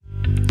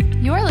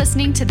You're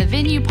listening to the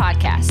Venue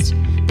Podcast.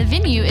 The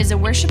Venue is a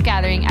worship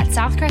gathering at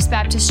Southcrest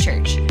Baptist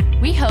Church.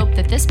 We hope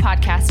that this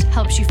podcast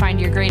helps you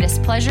find your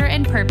greatest pleasure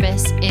and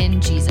purpose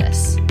in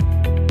Jesus.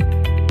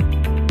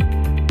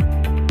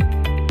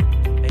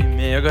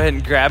 Amen. Go ahead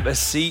and grab a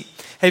seat.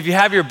 Hey, if you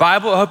have your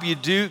Bible, I hope you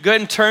do. Go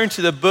ahead and turn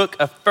to the book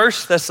of 1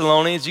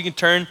 Thessalonians. You can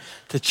turn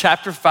to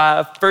chapter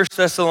 5, 1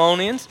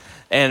 Thessalonians.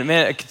 And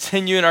man,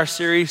 continuing our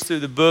series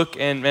through the book.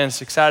 And man,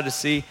 it's excited to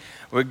see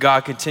what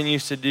God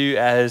continues to do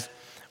as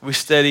we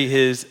study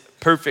his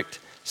perfect,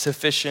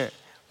 sufficient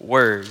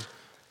word.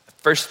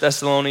 1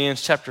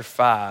 Thessalonians chapter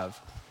 5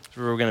 is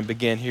where we're going to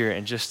begin here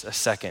in just a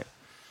second.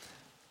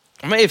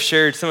 I may have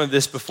shared some of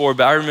this before,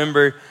 but I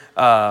remember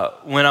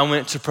when I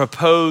went to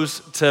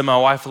propose to my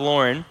wife,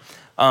 Lauren,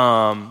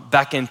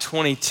 back in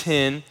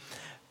 2010.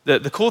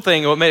 The cool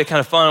thing, what made it kind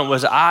of fun,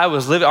 was I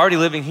was already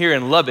living here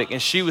in Lubbock, and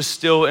she was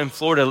still in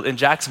Florida, in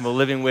Jacksonville,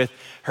 living with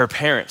her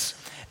parents.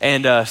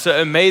 And so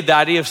it made the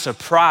idea of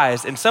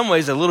surprise in some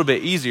ways a little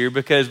bit easier,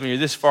 because when you're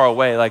this far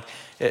away, like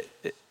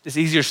it's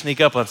easier to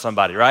sneak up on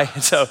somebody, right?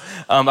 And so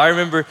I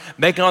remember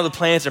making all the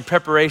plans and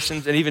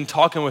preparations and even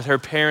talking with her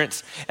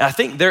parents. And I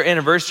think their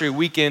anniversary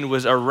weekend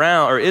was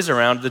around, or is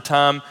around, the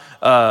time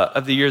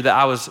of the year that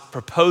I was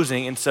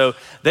proposing. And so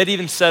they'd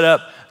even set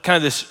up kind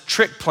of this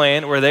trick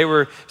plan where they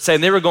were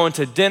saying they were going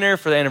to dinner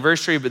for the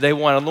anniversary, but they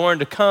wanted Lauren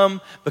to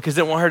come because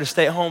they didn't want her to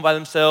stay at home by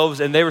themselves.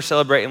 And they were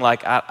celebrating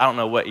like, I don't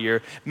know what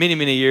year, many,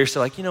 many years. So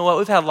like, you know what,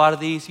 we've had a lot of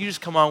these. You just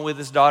come on with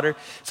this, daughter.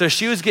 So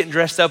she was getting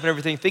dressed up and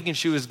everything, thinking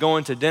she was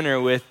going to dinner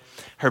with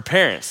her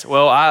parents.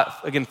 Well, I,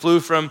 again,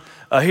 flew from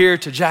here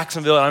to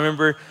Jacksonville. And I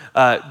remember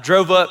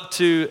drove up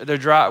to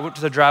went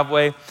to the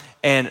driveway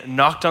and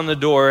knocked on the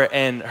door,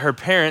 and her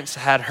parents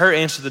had her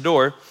answer the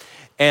door.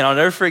 And I'll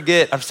never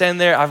forget, I'm standing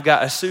there, I've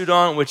got a suit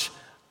on, which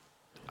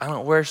I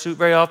don't wear a suit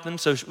very often,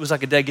 so it was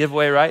like a dead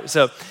giveaway, right?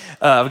 So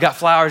I've got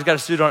flowers, got a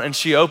suit on, and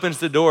she opens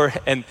the door,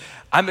 and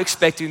I'm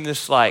expecting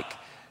this I'm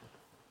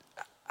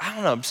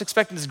just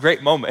expecting this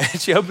great moment.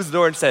 And she opens the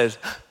door and says,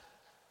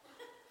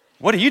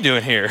 "What are you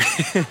doing here?"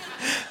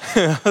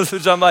 So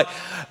I'm like,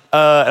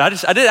 and I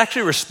didn't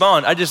actually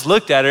respond. I just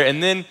looked at her,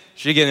 and then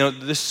she,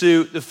 again, the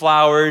suit, the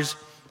flowers,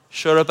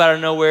 showed up out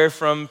of nowhere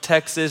from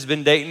Texas,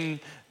 been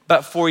dating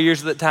about 4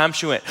 years at the time.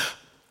 She went,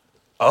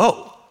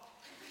 oh.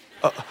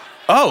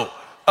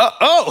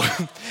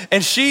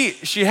 And she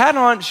had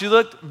on, she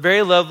looked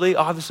very lovely.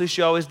 Obviously,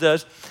 she always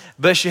does.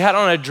 But she had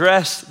on a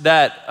dress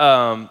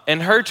that,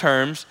 in her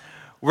terms,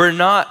 was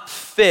not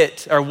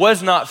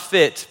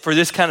fit for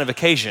this kind of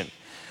occasion.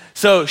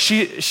 So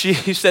she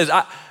says,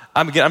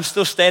 I'm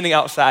still standing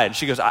outside. And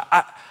she goes,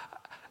 I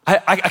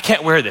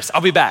can't wear this. I'll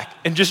be back.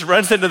 And just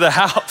runs into the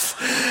house.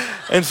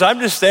 And so I'm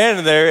just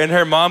standing there, and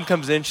her mom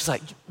comes in. She's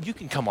like, "You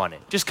can come on in.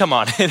 Just come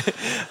on in."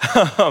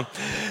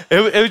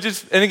 It was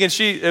just, and again,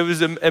 it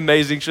was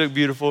amazing. She looked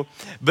beautiful.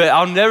 But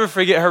I'll never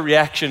forget her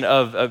reaction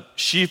of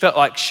she felt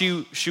like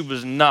she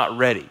was not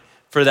ready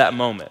for that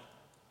moment.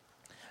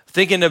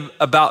 Thinking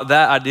about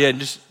that idea and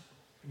just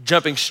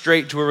jumping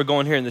straight to where we're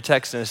going here in the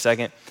text in a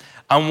second,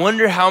 I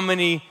wonder how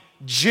many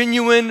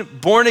genuine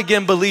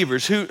born-again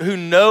believers who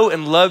know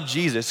and love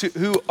Jesus,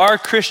 who are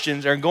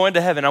Christians, are going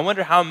to heaven. I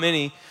wonder how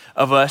many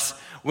of us,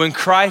 when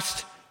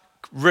Christ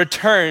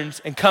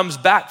returns and comes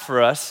back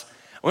for us,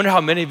 I wonder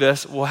how many of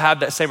us will have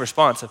that same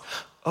response of,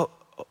 oh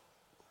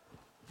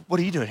what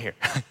are you doing here?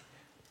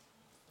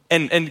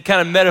 and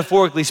kind of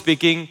metaphorically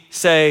speaking,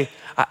 say,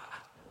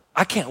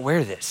 I can't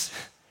wear this.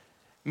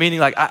 Meaning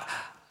like,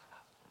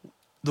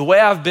 the way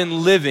I've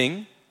been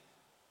living,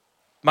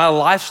 my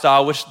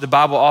lifestyle, which the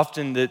Bible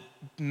often, the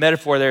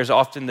metaphor there is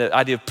often the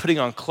idea of putting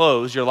on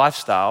clothes, your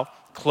lifestyle,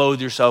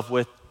 clothe yourself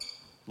with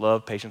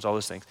love, patience, all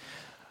those things.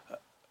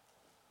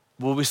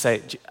 Will we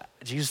say,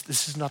 Jesus,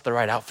 this is not the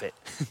right outfit.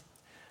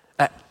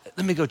 Let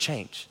me go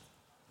change.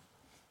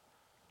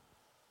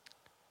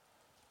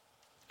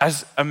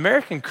 As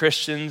American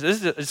Christians,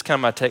 this is kind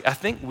of my take. I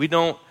think we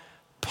don't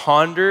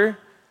ponder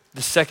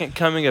the second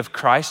coming of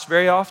Christ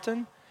very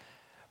often,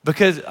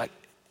 because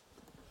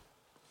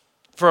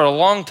for a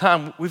long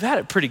time, we've had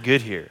it pretty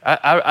good here.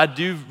 I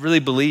do really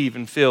believe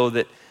and feel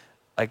that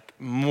like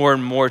more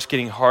and more it's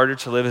getting harder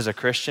to live as a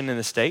Christian in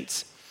the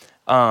States.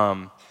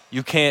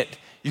 You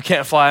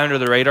can't fly under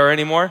the radar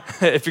anymore.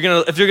 If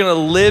you're gonna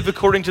live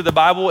according to the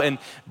Bible and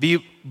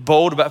be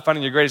bold about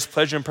finding your greatest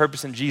pleasure and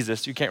purpose in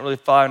Jesus, you can't really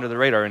fly under the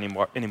radar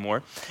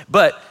anymore.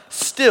 But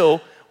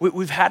still,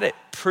 we've had it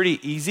pretty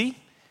easy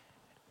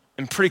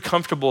and pretty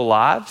comfortable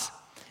lives.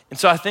 And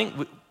so I think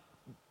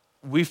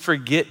we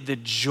forget the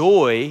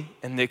joy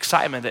and the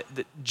excitement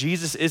that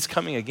Jesus is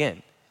coming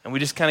again. And we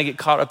just kind of get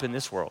caught up in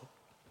this world.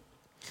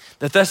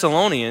 The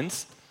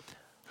Thessalonians,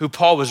 who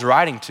Paul was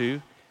writing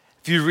to,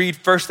 if you read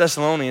 1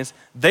 Thessalonians,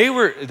 they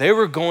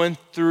were going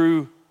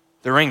through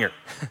the ringer.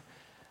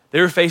 They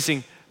were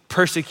facing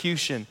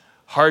persecution,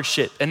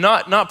 hardship, and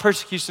not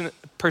persecution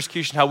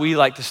how we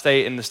like to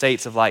say in the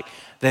States of like,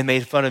 they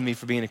made fun of me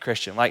for being a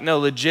Christian. Like, no,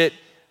 legit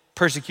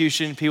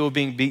persecution, people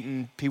being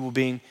beaten, people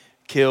being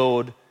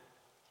killed,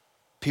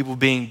 people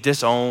being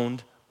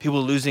disowned,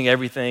 people losing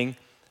everything.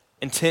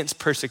 intense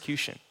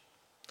persecution.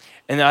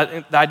 And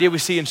the idea we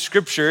see in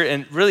Scripture,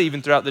 and really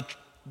even throughout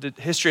the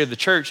history of the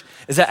church,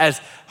 is that as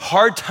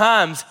hard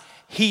times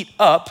heat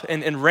up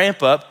and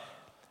ramp up,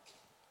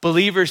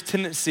 believers'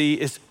 tendency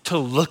is to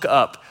look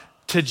up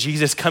to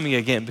Jesus coming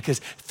again because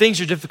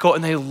things are difficult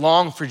and they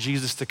long for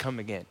Jesus to come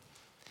again.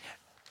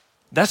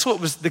 That's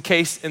what was the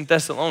case in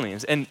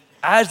Thessalonians. And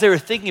as they were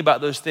thinking about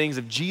those things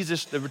of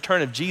Jesus, the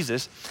return of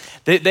Jesus,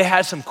 they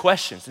had some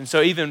questions. And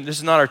so even, this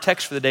is not our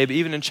text for the day, but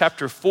even in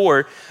chapter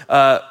 4,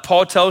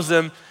 Paul tells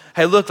them,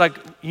 hey, look, like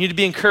you need to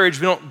be encouraged.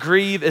 We don't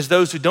grieve as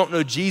those who don't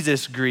know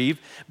Jesus grieve,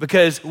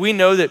 because we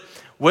know that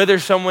whether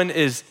someone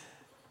is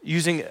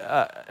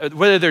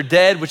whether they're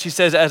dead, which he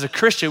says as a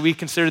Christian, we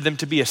consider them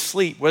to be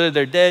asleep, whether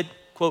they're dead,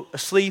 quote,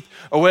 asleep,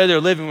 or whether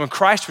they're living. When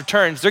Christ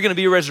returns, they're going to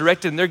be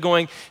resurrected and they're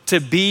going to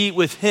be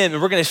with him,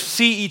 and we're going to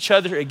see each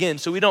other again.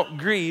 So we don't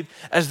grieve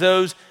as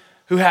those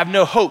who have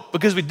no hope,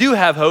 because we do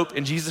have hope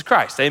in Jesus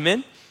Christ.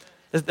 Amen?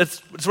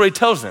 That's what he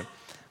tells them.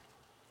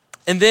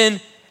 And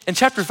then in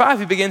chapter 5,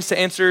 he begins to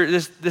answer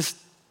this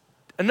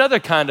another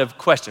kind of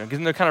question,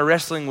 because they're kind of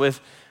wrestling with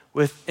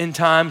end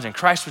times and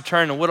Christ's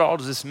return and what all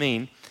does this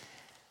mean.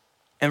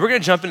 And we're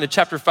going to jump into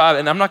chapter 5,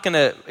 and I'm going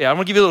to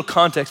give you a little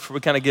context before we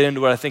kind of get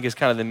into what I think is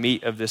kind of the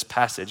meat of this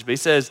passage. But he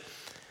says,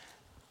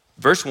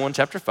 verse 1,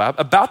 chapter 5,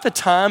 about the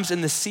times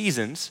and the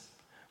seasons,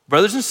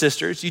 brothers and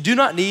sisters, you do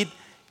not need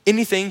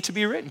anything to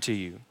be written to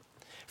you.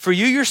 For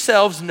you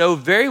yourselves know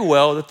very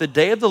well that the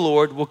day of the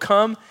Lord will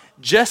come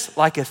just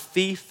like a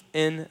thief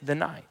in the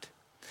night.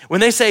 When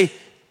they say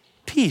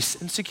peace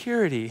and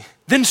security,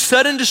 then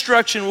sudden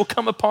destruction will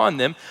come upon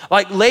them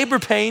like labor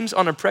pains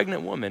on a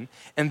pregnant woman,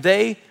 and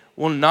they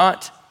will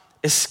not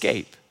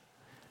escape.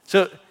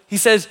 So he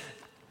says,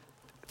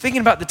 thinking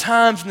about the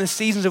times and the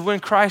seasons of when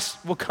Christ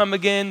will come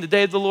again, the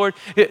day of the Lord,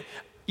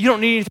 you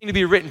don't need anything to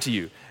be written to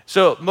you.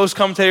 So most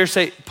commentators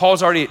say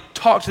Paul's already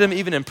talked to them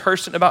even in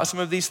person about some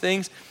of these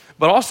things,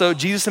 but also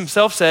Jesus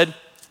himself said,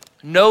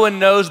 no one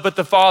knows but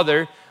the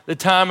Father the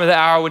time or the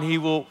hour when he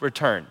will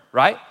return,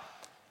 right?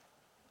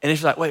 And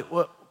it's like, wait,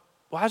 what?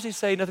 Why does he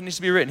say nothing needs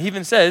to be written? He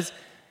even says,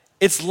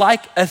 it's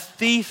like a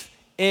thief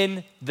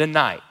in the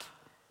night.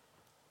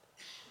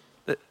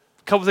 A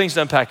couple things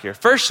to unpack here.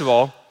 First of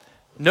all,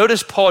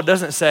 notice Paul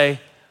doesn't say,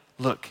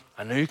 look,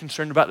 I know you're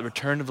concerned about the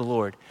return of the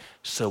Lord,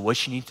 so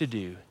what you need to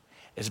do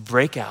is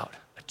break out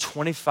a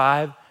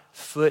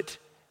 25-foot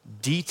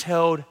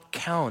detailed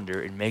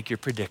calendar and make your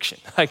prediction.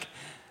 Like,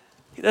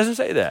 he doesn't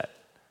say that.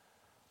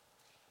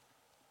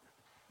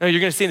 No, you're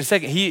going to see in a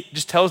second, he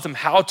just tells them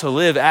how to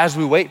live as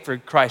we wait for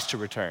Christ to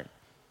return.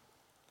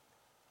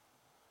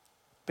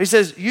 But he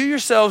says, you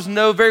yourselves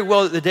know very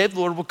well that the day of the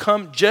Lord will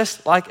come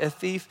just like a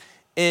thief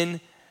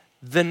in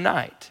the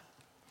night.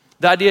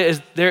 The idea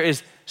is there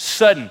is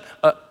sudden,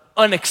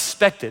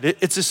 unexpected.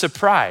 It's a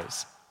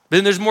surprise. But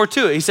then there's more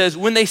to it. He says,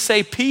 when they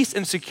say peace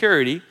and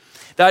security,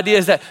 the idea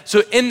is that,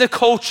 so in the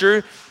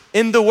culture,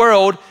 in the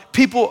world,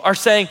 people are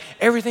saying,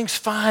 everything's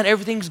fine,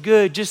 everything's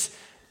good, just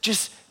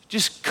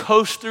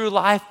coast through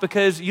life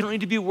because you don't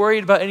need to be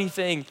worried about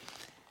anything.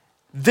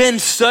 Then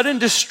sudden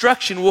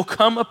destruction will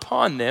come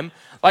upon them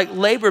like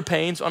labor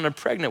pains on a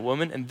pregnant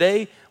woman, and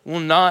they will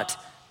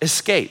not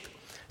escape.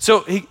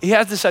 So he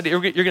has this idea,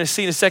 you're going to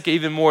see in a second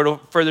even more to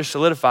further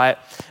solidify it,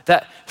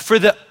 that for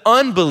the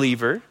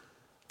unbeliever,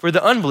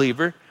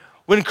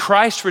 when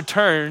Christ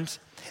returns,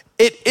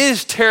 it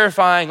is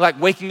terrifying, like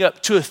waking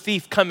up to a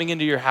thief coming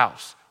into your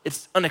house.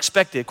 It's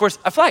unexpected. Of course,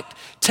 I feel like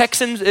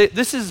Texans,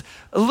 this is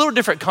a little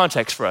different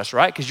context for us,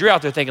 right? Because you're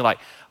out there thinking like,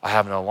 I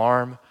have an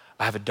alarm,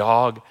 I have a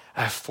dog,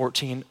 I have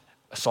 14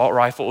 assault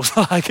rifles.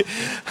 like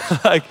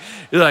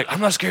you're like, I'm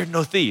not scared of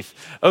no thief.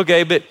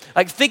 Okay, but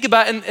like think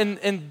about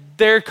in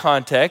their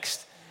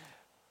context,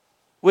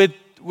 with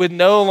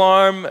no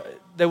alarm,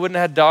 they wouldn't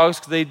have had dogs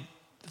because they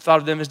thought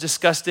of them as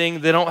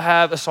disgusting. They don't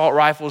have assault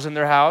rifles in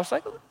their house.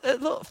 Like a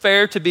little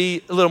fair to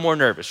be a little more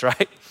nervous,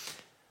 right?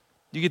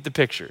 You get the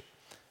picture.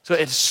 So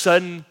it's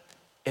sudden,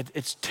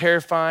 it's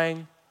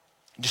terrifying,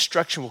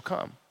 destruction will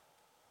come.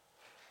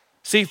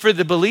 See, for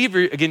the believer,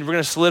 again, we're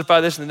going to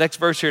solidify this in the next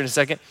verse here in a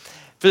second.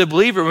 For the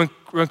believer,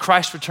 when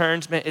Christ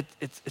returns, man,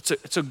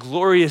 it's a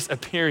glorious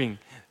appearing.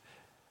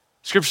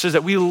 Scripture says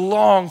that we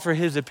long for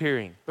his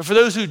appearing. But for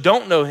those who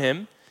don't know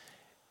him,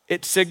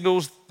 it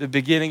signals the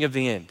beginning of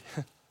the end,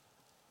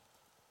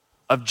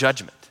 of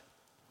judgment,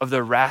 of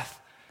the wrath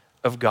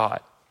of God.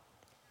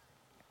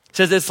 It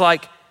says it's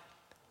like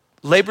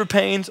labor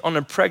pains on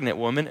a pregnant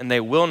woman, and they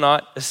will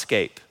not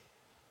escape.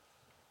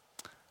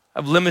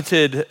 I've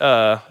limited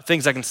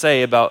things I can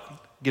say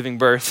about giving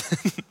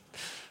birth.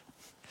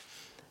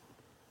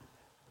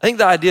 I think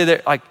the idea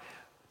that like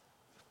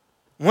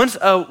once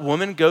a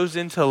woman goes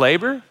into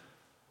labor,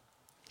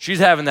 she's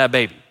having that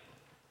baby.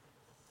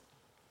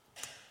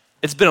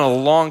 It's been a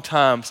long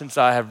time since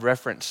I have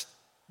referenced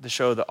the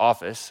show The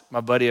Office.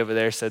 My buddy over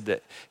there said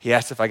that he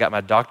asked if I got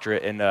my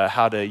doctorate in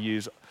how to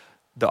use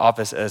The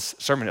Office as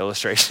sermon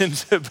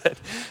illustrations. But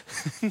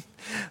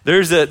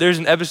there's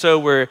an episode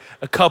where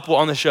a couple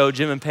on the show,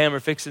 Jim and Pam, are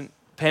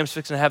Pam's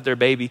fixing to have their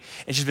baby,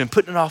 and she's been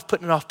putting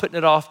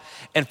it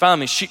off. And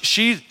finally,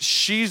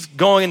 she's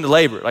going into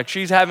labor. Like,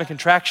 she's having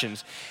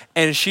contractions.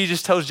 And she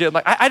just tells Jim,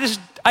 like,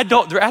 I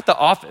don't, they're at the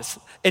office.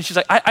 And she's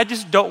like, I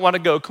just don't want to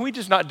go. Can we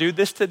just not do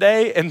this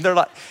today? And they're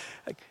like,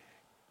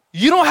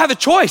 you don't have a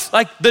choice.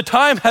 Like, the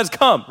time has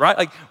come, right?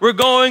 Like, we're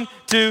going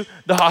to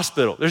the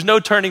hospital. There's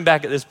no turning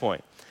back at this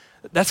point.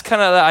 That's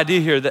kind of the idea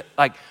here that,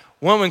 like,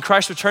 when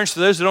Christ returns to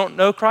those who don't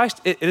know Christ,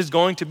 it is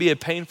going to be a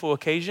painful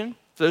occasion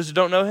for those who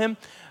don't know him.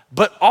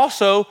 But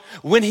also,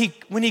 when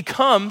he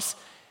comes,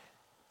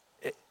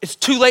 it's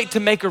too late to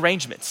make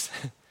arrangements.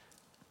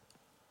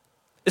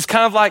 It's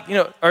kind of like,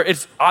 or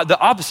it's the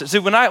opposite. See,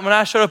 when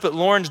I showed up at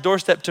Lauren's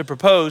doorstep to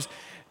propose,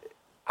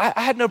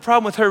 I had no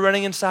problem with her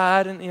running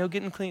inside and,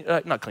 getting clean,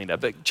 not cleaned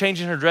up, but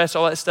changing her dress,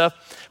 all that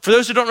stuff. For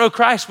those who don't know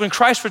Christ, when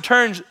Christ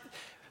returns,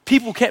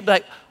 people can't be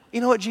like,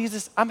 you know what,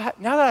 Jesus, now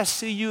that I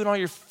see you in all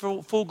your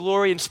full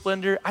glory and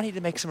splendor, I need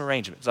to make some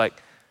arrangements. Like,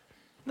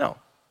 no,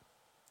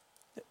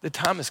 the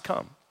time has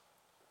come.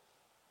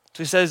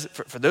 So he says,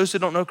 for those who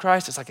don't know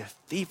Christ, it's like a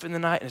thief in the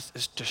night, and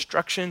it's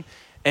destruction,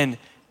 and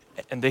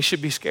they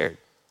should be scared.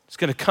 It's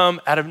going to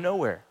come out of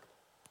nowhere,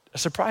 a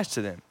surprise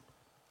to them.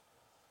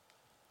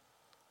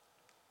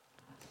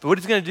 But what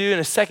he's going to do in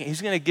a second,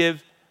 he's going to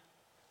give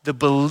the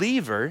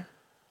believer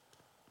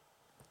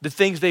the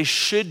things they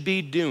should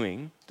be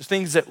doing, the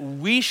things that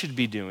we should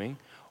be doing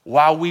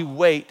while we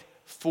wait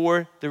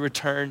for the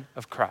return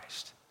of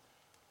Christ.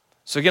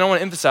 So again, I want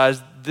to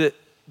emphasize that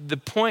the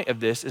point of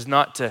this is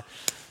not to,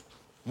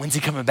 when's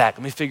he coming back?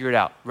 Let me figure it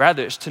out.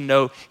 Rather, it's to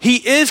know he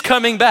is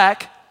coming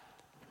back,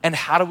 and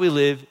how do we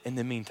live in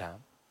the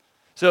meantime?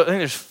 So I think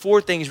there's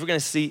 4 things we're going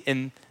to see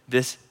in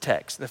this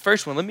text. The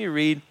first one, let me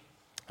read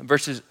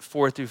verses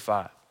 4 through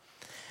 5.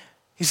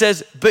 He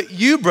says, but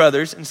you,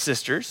 brothers and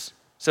sisters,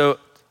 so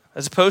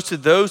as opposed to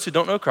those who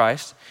don't know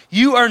Christ,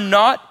 you are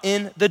not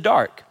in the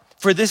dark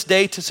for this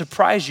day to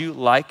surprise you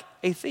like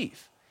a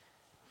thief.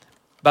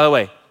 By the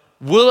way,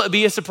 will it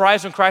be a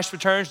surprise when Christ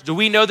returns? Do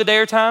we know the day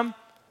or time?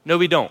 No,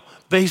 we don't.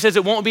 But he says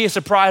it won't be a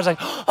surprise like,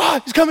 oh,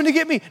 he's coming to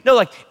get me. No,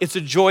 like, it's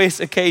a joyous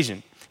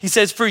occasion. He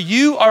says, for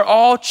you are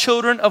all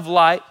children of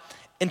light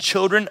and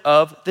children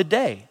of the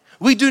day.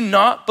 We do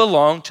not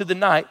belong to the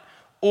night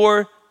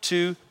or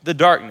to the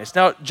darkness.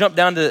 Now, jump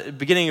down to the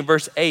beginning of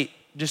verse 8,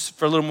 just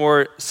for a little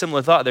more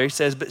similar thought there. He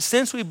says, but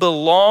since we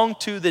belong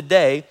to the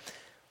day,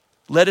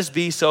 let us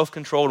be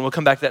self-controlled. And we'll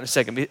come back to that in a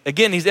second. But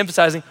again, he's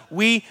emphasizing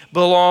we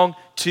belong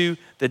to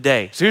the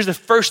day. So here's the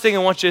first thing I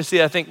want you to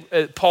see. I think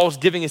Paul's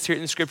giving us here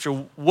in the scripture,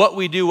 what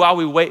we do while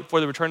we wait for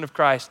the return of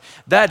Christ.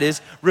 That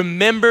is,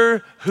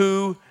 remember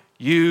who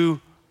you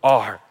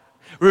are.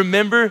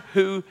 Remember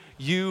who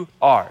you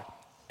are.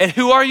 And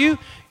who are you?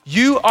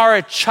 You are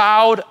a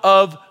child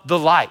of the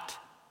light.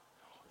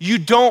 You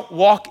don't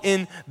walk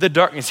in the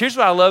darkness. Here's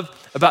what I love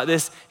about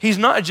this. He's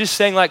not just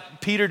saying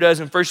like Peter does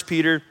in 1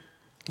 Peter,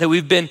 that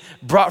we've been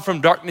brought from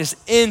darkness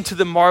into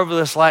the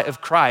marvelous light of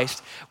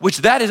Christ, which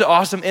that is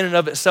awesome in and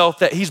of itself,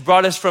 that he's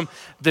brought us from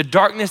the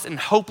darkness and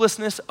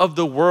hopelessness of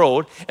the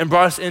world and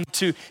brought us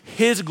into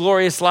his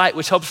glorious light,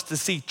 which helps us to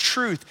see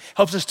truth,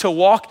 helps us to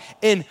walk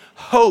in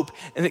hope,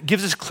 and it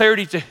gives us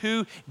clarity to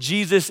who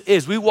Jesus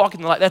is. We walk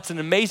in the light. That's an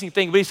amazing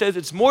thing. But he says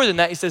it's more than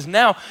that. He says,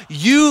 now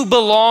you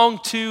belong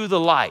to the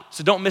light.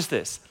 So don't miss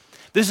this.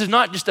 This is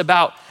not just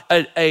about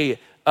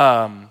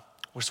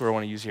what's the word I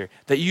want to use here?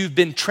 That you've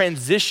been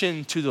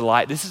transitioned to the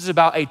light. This is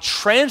about a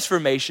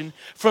transformation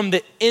from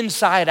the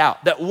inside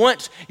out. That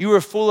once you were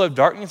full of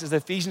darkness, as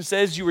Ephesians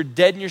says, you were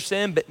dead in your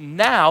sin, but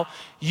now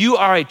you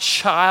are a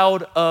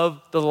child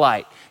of the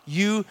light.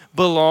 You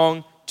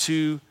belong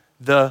to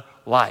the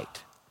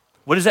light.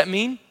 What does that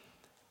mean?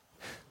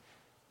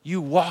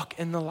 You walk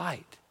in the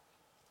light.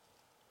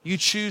 You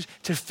choose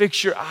to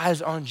fix your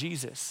eyes on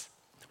Jesus.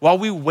 While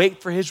we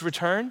wait for his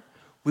return,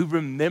 we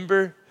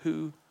remember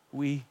who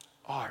we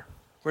are.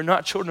 We're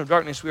not children of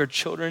darkness. We are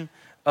children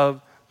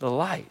of the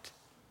light.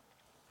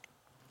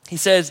 He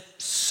says,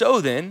 so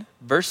then,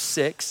 verse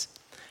 6,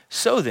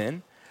 so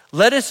then,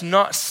 let us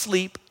not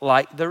sleep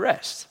like the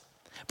rest,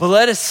 but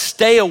let us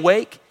stay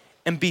awake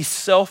and be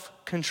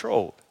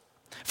self-controlled.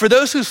 For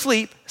those who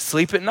sleep,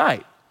 sleep at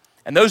night.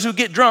 And those who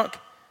get drunk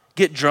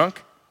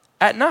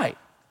at night.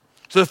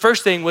 So the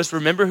first thing was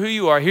remember who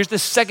you are. Here's the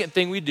second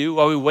thing we do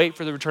while we wait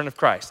for the return of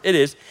Christ. It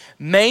is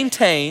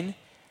maintain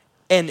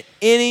an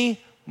any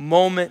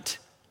moment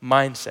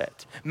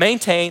mindset.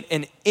 Maintain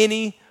an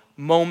any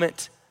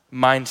moment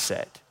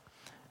mindset.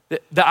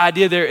 The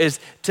idea there is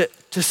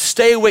to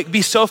stay awake,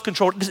 be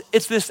self-controlled.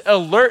 It's this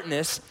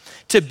alertness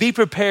to be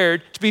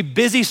prepared, to be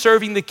busy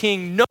serving the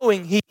King,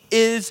 knowing he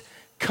is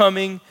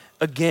coming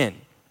again.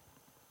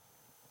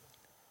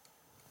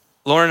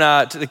 Lauren and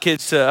I took the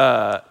kids to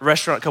a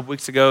restaurant a couple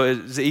weeks ago.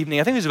 It was the evening.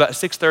 I think it was about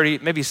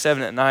 6:30, maybe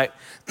 7 at night.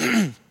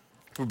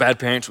 We're bad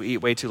parents. We eat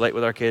way too late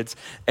with our kids.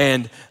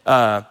 And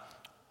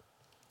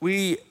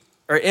we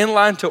are in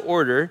line to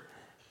order,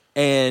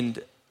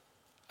 and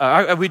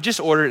we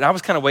just ordered, and I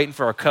was kind of waiting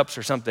for our cups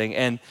or something,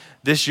 and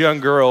this young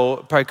girl,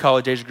 probably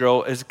college-age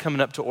girl, is coming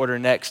up to order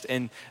next,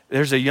 and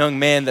there's a young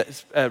man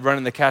that's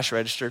running the cash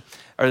register,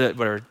 or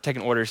whatever,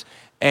 taking orders,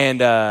 and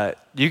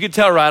you could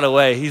tell right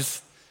away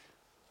he's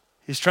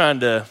trying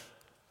to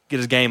get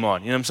his game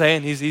on. You know what I'm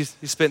saying? He's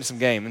spitting some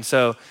game, and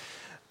so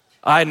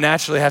I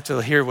naturally have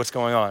to hear what's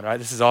going on. Right?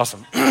 This is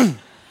awesome,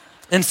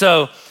 and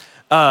so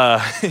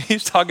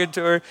he's talking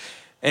to her,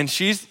 and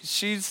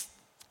she's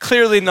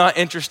clearly not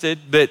interested,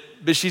 but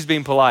she's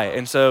being polite.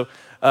 And so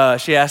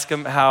she asked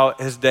him how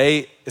his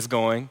day is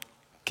going.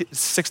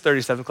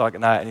 6:30, 7 o'clock at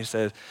night, and he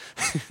says,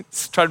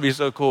 trying to be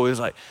so cool, he's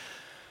like,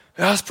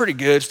 "Yeah, it's pretty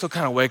good, still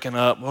kind of waking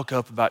up, woke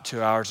up about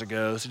 2 hours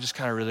ago, so just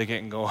kind of really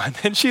getting going."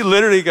 And she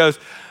literally goes,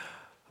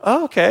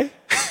 "Oh, okay,"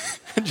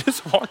 and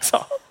just walks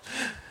off.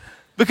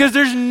 Because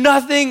there's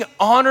nothing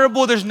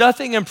honorable, there's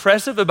nothing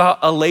impressive about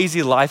a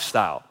lazy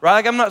lifestyle, right?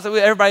 Like, I'm not saying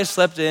everybody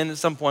slept in at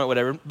some point,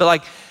 whatever, but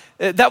like,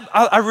 I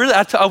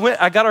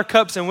got our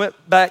cups and went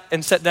back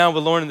and sat down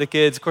with Lauren and the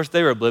kids. Of course,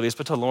 they were oblivious,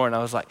 but to Lauren, I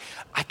was like,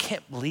 I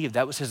can't believe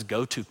that was his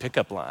go-to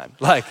pickup line.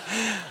 Like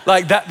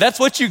that's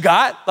what you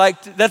got?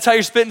 Like, that's how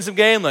you're spitting some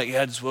game? Like,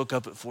 yeah, I just woke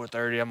up at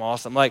 4:30, I'm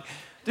awesome. Like,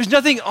 there's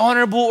nothing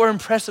honorable or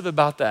impressive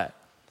about that.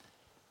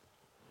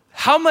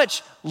 How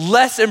much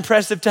less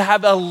impressive to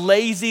have a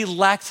lazy,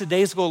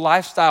 lackadaisical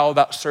lifestyle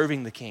about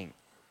serving the King?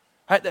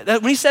 Right?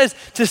 When he says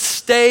to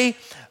stay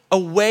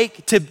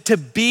awake, to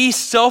be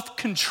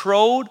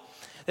self-controlled,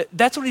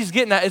 that's what he's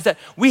getting at, is that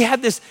we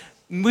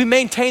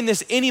maintain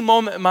this any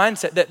moment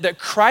mindset that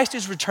Christ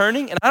is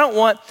returning, and I don't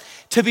want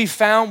to be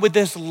found with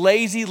this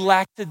lazy,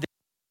 lackadaisical,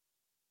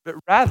 but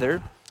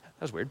rather,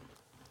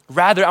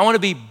 I want to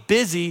be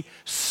busy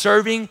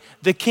serving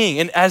the King.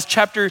 And as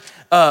chapter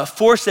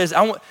 4 says,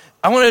 I want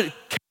to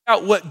carry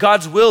out what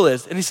God's will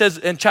is. And he says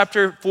in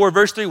chapter 4,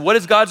 verse 3, what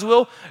is God's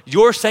will?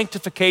 Your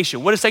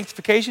sanctification. What is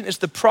sanctification? It's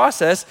the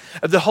process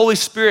of the Holy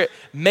Spirit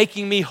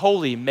making me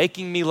holy,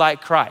 making me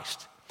like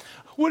Christ.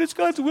 What is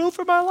God's will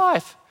for my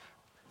life?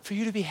 For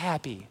you to be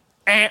happy.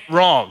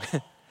 Wrong.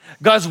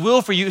 God's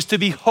will for you is to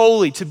be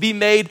holy, to be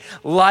made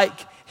like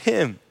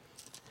him.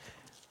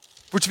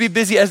 We're to be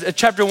busy, as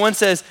chapter 1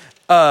 says,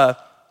 I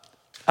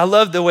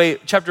love the way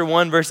chapter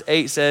 1, verse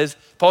 8 says,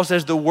 Paul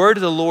says, the word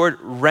of the Lord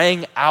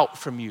rang out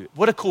from you.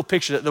 What a cool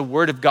picture that the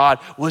word of God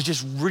was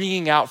just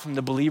ringing out from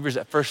the believers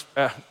at first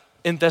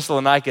in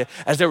Thessalonica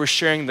as they were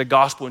sharing the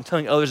gospel and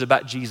telling others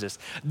about Jesus.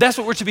 That's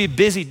what we're to be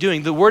busy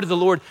doing. The word of the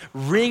Lord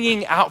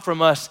ringing out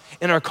from us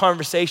in our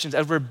conversations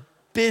as we're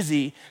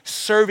busy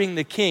serving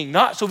the King,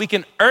 not so we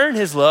can earn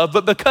his love,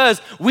 but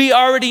because we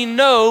already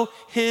know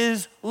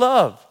his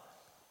love.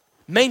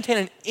 Maintain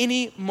an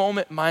any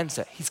moment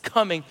mindset. He's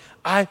coming.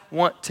 I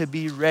want to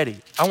be ready.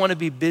 I want to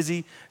be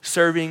busy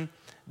serving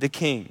the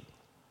King.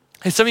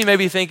 And some of you may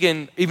be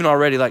thinking, even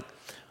already, like,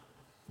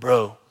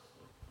 bro,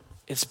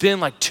 it's been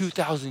like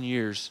 2,000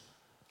 years.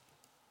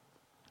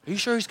 Are you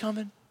sure he's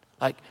coming?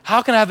 Like,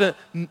 how can I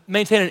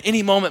maintain an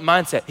any moment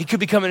mindset? He could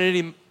be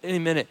coming any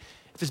minute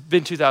if it's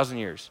been 2,000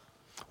 years.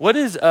 What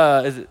is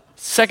it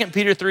 2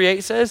 Peter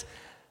 3:8 says?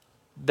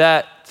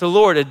 That to the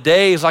Lord, a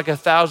day is like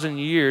 1,000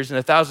 years, and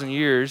 1,000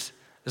 years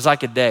is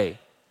like a day.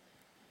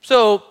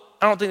 So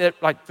I don't think that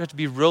we have to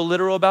be real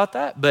literal about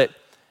that, but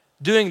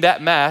doing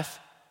that math,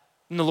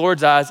 in the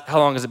Lord's eyes, how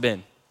long has it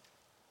been?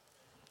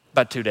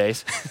 About 2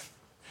 days.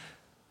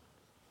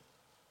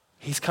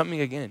 He's coming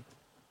again.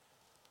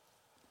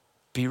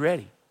 Be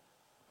ready.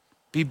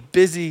 Be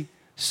busy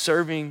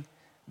serving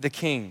the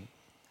King.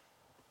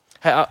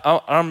 Hey,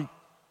 I'm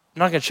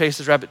not going to chase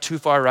this rabbit too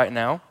far right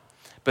now,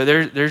 but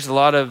there's a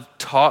lot of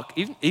talk,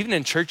 even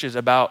in churches,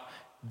 about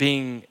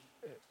being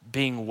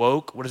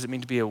woke. What does it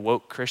mean to be a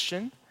woke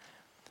Christian?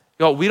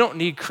 Y'all, we don't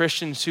need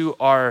Christians who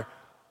are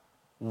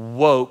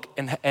woke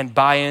and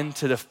buy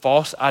into the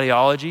false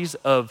ideologies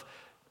of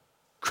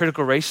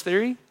critical race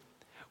theory.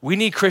 We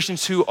need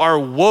Christians who are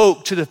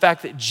woke to the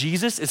fact that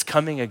Jesus is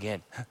coming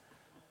again.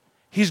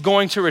 He's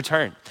going to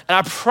return. And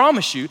I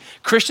promise you,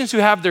 Christians who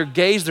have their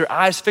gaze, their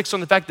eyes fixed on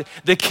the fact that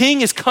the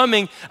King is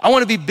coming, I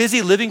want to be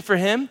busy living for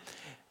him.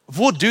 If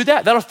we'll do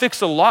that, that'll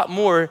fix a lot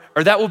more,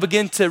 or that will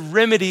begin to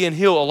remedy and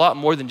heal a lot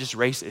more than just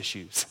race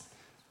issues.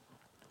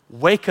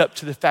 Wake up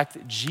to the fact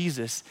that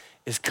Jesus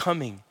is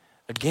coming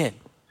again.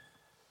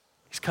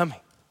 He's coming.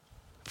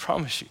 I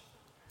promise you.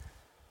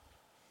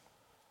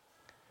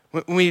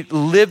 When we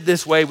live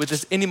this way with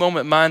this any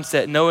moment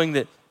mindset, knowing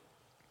that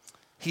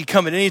he can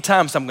come at any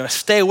time, so I'm going to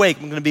stay awake,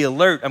 I'm going to be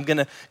alert, I'm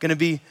going to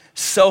be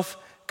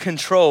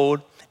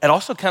self-controlled, it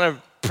also kind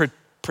of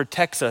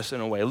protects us in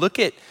a way. Look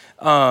at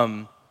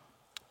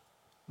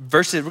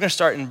verses, we're going to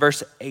start in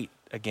verse 8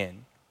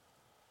 again.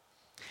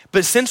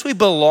 But since we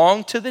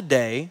belong to the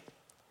day,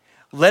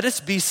 let us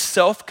be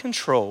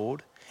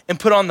self-controlled and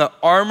put on the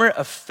armor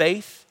of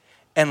faith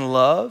and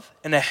love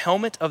and a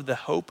helmet of the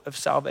hope of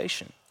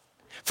salvation.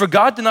 For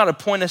God did not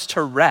appoint us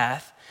to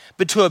wrath,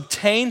 but to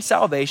obtain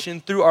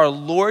salvation through our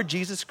Lord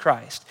Jesus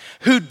Christ,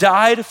 who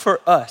died for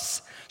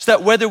us, so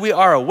that whether we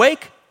are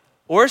awake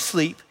or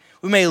asleep,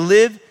 we may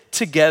live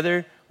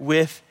together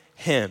with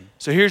him.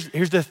 So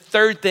here's the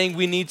third thing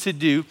we need to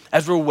do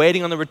as we're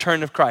waiting on the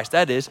return of Christ.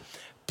 That is,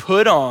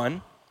 put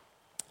on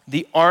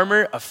the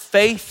armor of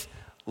faith,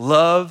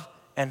 love,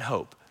 and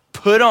hope.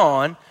 Put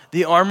on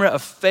the armor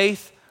of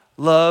faith,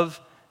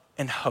 love,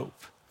 and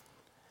hope.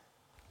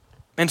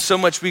 And so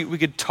much we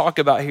could talk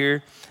about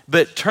here,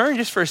 but turn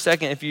just for a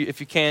second if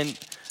you can,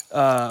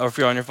 or if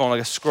you're on your phone,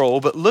 like a scroll,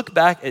 but look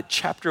back at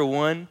chapter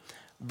 1,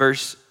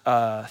 verse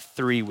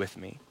 3 with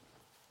me.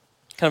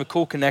 Kind of a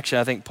cool connection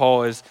I think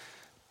Paul is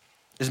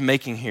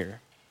making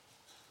here,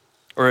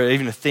 or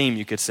even a theme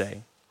you could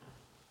say.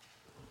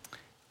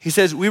 He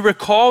says, we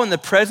recall in the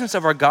presence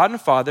of our God and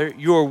Father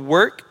your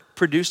work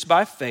produced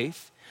by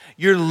faith,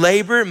 your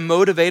labor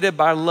motivated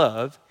by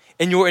love,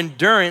 and your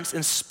endurance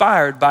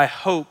inspired by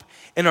hope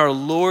in our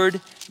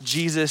Lord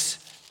Jesus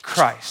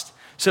Christ.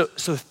 So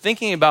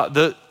thinking about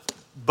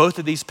both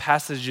of these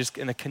passages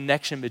and the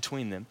connection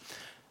between them.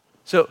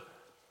 So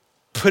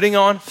putting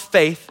on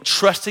faith,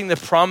 trusting the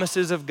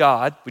promises of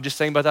God. We just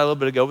sang about that a little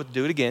bit ago, but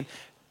do it again.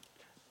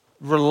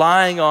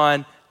 Relying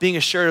on being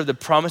assured of the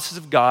promises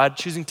of God,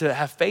 choosing to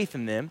have faith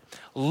in them.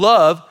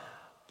 Love,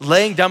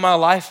 laying down my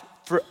life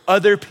for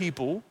other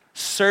people,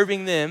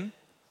 serving them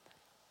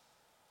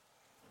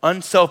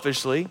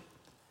unselfishly.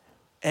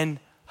 And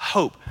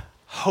hope,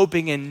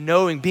 hoping and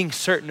knowing, being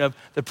certain of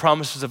the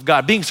promises of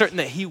God, being certain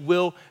that he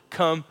will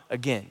come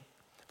again.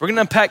 We're going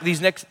to unpack these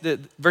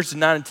verses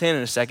 9 and 10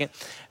 in a second.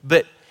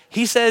 But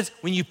he says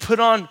when you put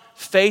on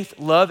faith,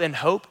 love, and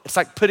hope, it's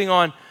like putting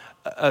on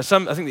I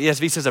think the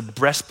ESV says a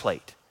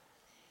breastplate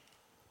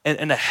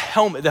and a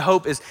helmet. The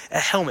hope is a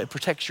helmet,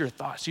 protects your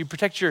thoughts. So you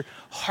protect your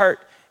heart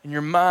and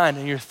your mind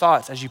and your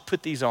thoughts as you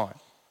put these on.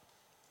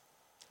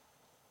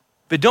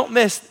 But don't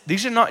miss,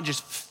 these are not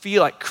just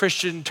feel like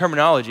Christian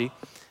terminology.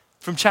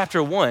 From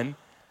chapter 1, do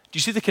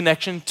you see the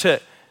connection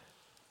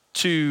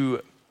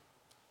to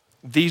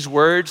these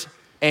words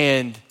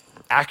and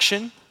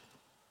action?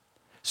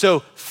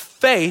 So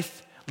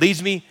faith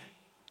leads me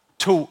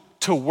to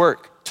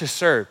work, to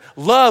serve.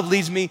 Love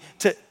leads me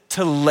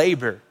to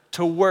labor,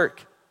 to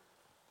work.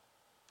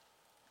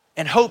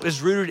 And hope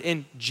is rooted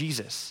in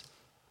Jesus.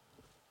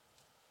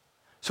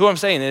 So what I'm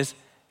saying is,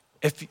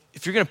 if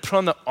you're going to put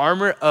on the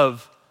armor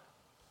of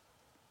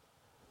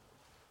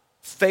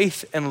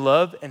faith and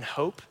love and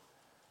hope,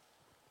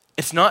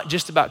 it's not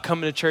just about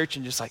coming to church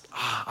and just like,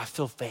 I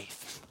feel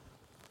faith.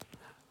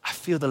 I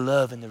feel the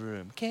love in the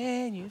room.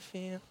 Can you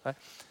feel?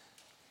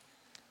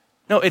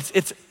 No,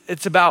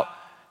 it's about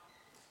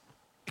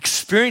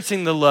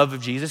experiencing the love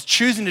of Jesus,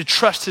 choosing to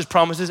trust his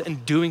promises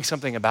and doing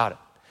something about it,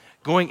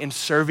 going and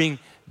serving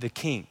the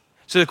King.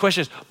 So the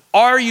question is,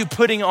 are you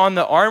putting on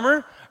the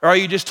armor or are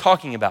you just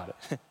talking about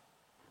it?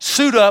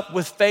 Suit up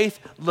with faith,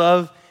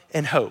 love,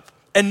 and hope.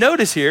 And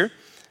notice here,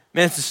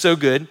 man, this is so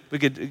good. We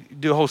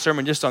could do a whole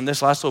sermon just on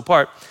this last little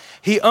part.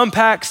 He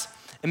unpacks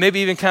and maybe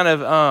even kind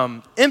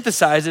of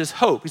emphasizes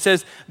hope. He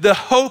says, the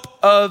hope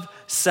of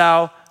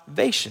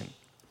salvation.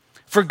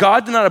 For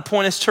God did not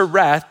appoint us to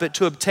wrath, but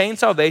to obtain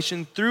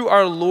salvation through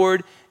our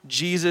Lord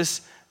Jesus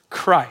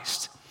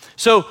Christ.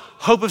 So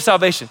hope of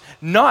salvation.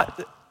 Not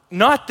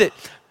that,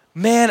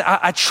 man,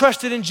 I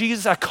trusted in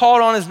Jesus. I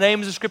called on his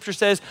name, as the scripture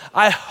says.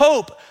 I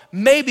hope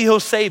maybe he'll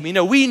save me.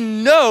 No, we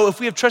know if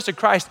we have trusted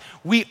Christ,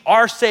 we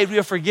are saved. We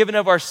are forgiven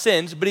of our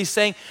sins. But he's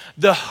saying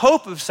the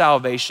hope of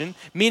salvation,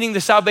 meaning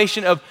the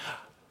salvation of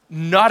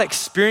not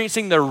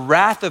experiencing the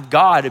wrath of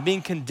God and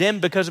being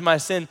condemned because of my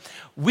sin,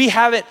 we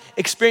haven't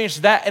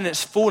experienced that in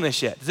its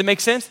fullness yet. Does it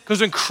make sense?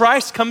 Because when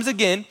Christ comes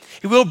again,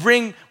 he will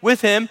bring with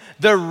him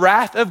the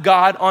wrath of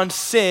God on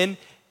sin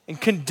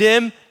and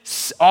condemn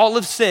all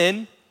of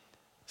sin.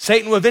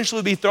 Satan will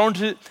eventually be thrown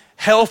to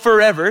hell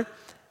forever.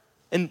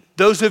 And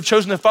those who have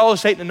chosen to follow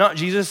Satan and not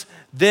Jesus,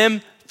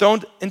 them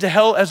thrown into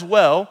hell as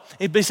well.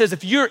 But he says,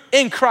 if you're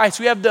in Christ,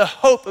 we have the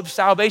hope of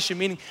salvation,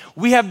 meaning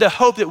we have the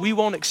hope that we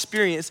won't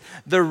experience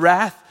the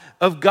wrath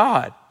of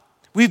God.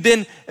 We've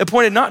been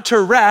appointed not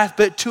to wrath,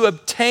 but to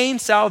obtain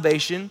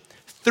salvation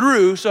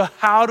through. So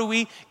how do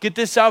we get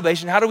this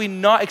salvation? How do we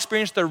not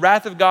experience the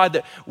wrath of God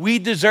that we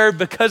deserve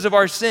because of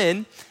our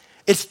sin?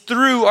 It's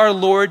through our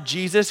Lord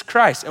Jesus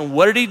Christ. And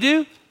what did he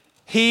do?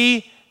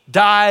 He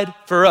died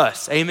for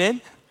us.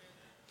 Amen?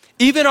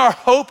 Even our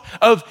hope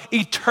of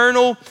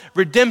eternal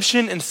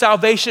redemption and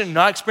salvation,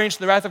 not experiencing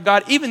the wrath of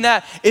God, even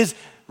that is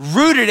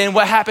rooted in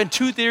what happened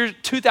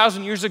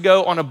 2,000 years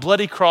ago on a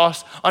bloody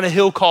cross on a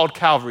hill called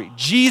Calvary.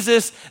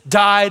 Jesus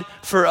died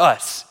for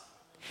us.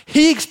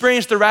 He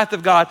experienced the wrath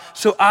of God,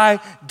 so I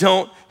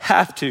don't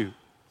have to.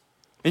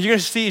 And you're going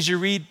to see as you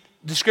read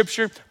the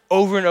scripture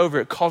over and over,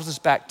 it calls us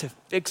back to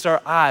fix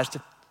our eyes,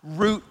 to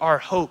root our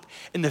hope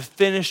in the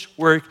finished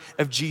work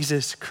of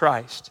Jesus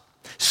Christ.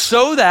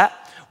 So that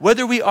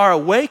whether we are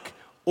awake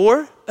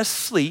or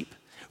asleep,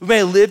 we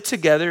may live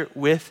together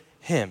with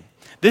him.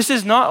 This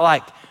is not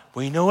like,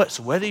 well, you know what?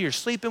 So whether you're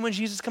sleeping when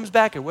Jesus comes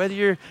back or whether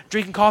you're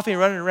drinking coffee and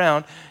running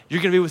around,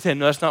 you're going to be with him.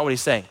 No, that's not what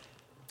he's saying.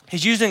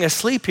 He's using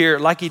asleep here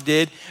like he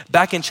did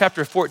back in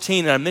chapter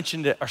 14, and I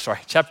mentioned it,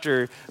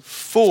 chapter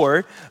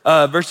 4,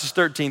 verses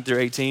 13 through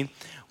 18,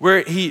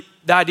 where the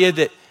idea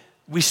that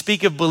we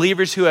speak of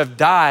believers who have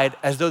died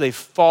as though they've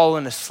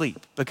fallen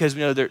asleep because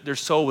we know their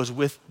soul was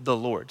with the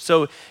Lord.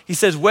 So he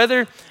says,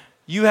 whether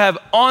you have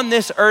on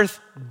this earth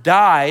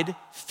died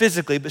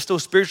physically but still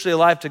spiritually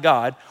alive to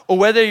God, or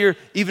whether you're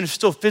even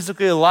still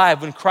physically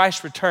alive when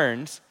Christ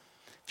returns,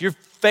 if your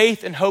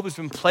faith and hope has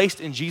been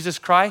placed in Jesus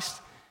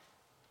Christ,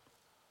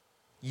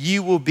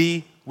 you will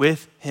be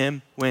with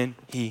him when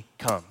he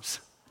comes.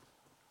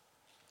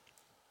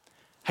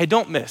 Hey,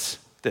 don't miss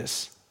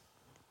this.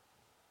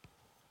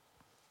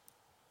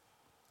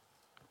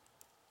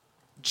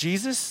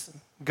 Jesus,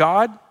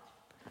 God,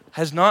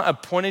 has not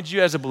appointed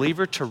you as a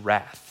believer to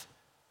wrath.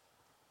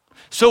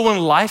 So when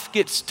life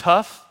gets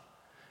tough,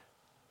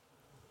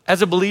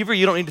 as a believer,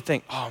 you don't need to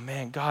think, oh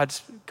man,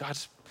 God's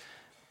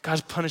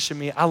punishing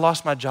me. I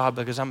lost my job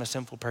because I'm a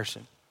sinful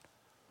person.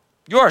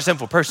 You are a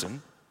sinful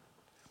person.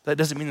 That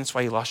doesn't mean that's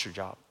why you lost your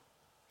job.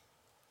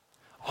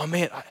 Oh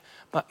man,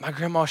 my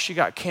grandma, she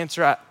got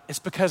cancer. It's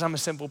because I'm a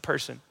sinful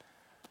person.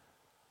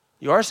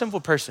 You are a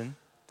sinful person,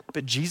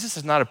 but Jesus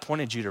has not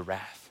appointed you to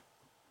wrath.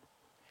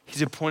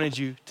 He's appointed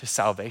you to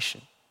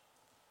salvation.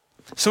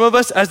 Some of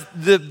us, as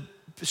the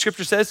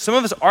scripture says, some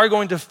of us are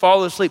going to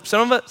fall asleep.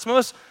 Some of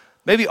us,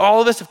 maybe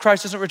all of us, if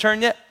Christ doesn't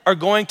return yet, are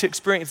going to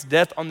experience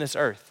death on this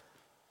earth.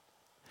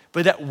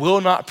 But that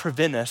will not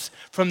prevent us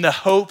from the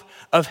hope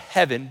of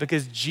heaven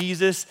because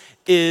Jesus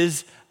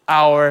is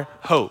our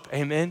hope.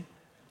 Amen?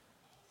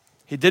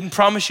 He didn't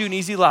promise you an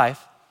easy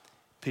life,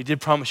 but he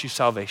did promise you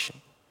salvation.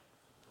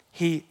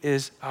 He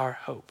is our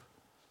hope.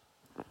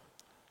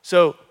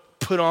 So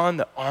put on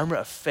the armor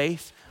of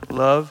faith,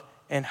 love,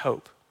 and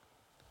hope.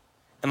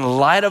 In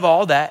light of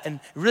all that, and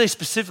really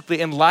specifically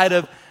in light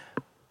of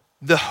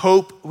the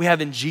hope we have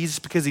in Jesus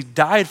because he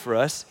died for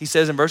us, he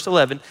says in verse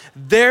 11,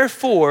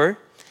 therefore,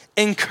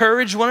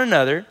 encourage one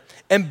another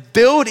and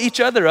build each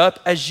other up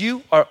as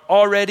you are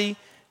already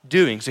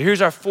doing. So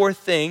here's our fourth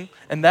thing,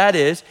 and that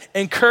is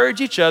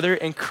encourage each other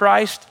in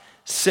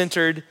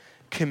Christ-centered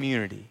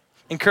community.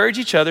 Encourage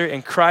each other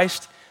in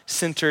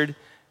Christ-centered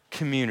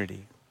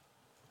community.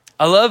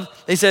 I love,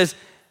 he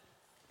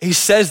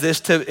says this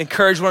to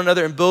encourage one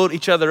another and build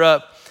each other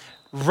up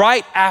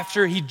right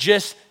after he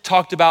just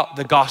talked about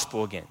the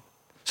gospel again.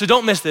 So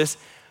don't miss this.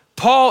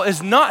 Paul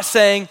is not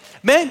saying,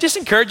 man, just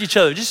encourage each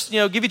other. Just,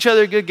 give each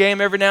other a good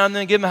game every now and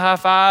then, give them a high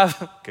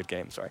five. Good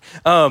game, sorry.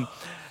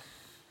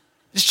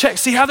 Just check,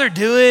 see how they're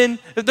doing.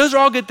 Those are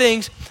all good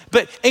things,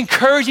 but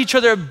encourage each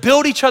other,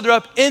 build each other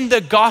up in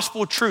the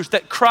gospel truth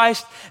that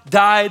Christ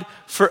died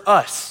for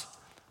us.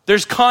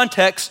 There's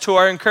context to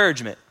our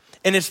encouragement,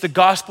 and it's the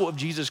gospel of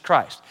Jesus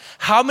Christ.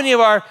 How many of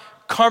our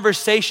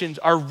conversations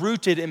are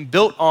rooted and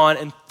built on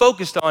and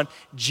focused on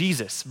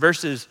Jesus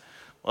versus,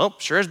 well,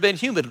 sure has been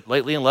humid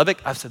lately in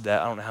Lubbock. I've said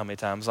that I don't know how many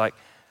times. Like,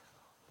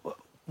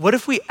 what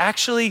if we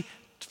actually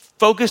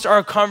focused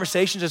our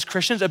conversations as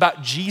Christians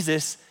about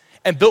Jesus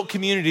and built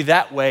community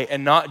that way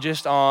and not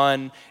just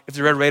on if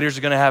the Red Raiders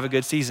are going to have a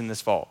good season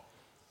this fall?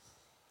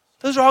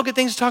 Those are all good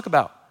things to talk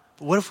about.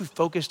 But what if we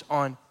focused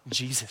on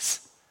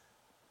Jesus?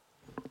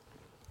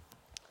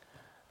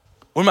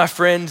 One of my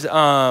friends,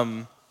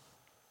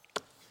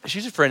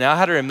 she's a friend now. I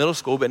had her in middle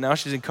school, but now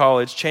she's in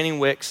college. Channing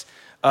Wicks,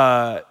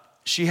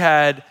 she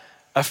had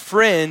a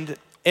friend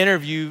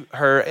interview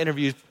her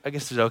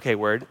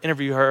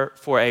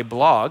for a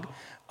blog,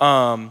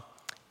 and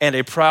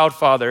a proud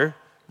father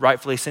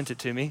rightfully sent it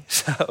to me.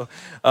 So,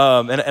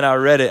 and I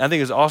read it. I think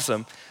it was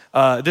awesome.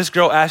 This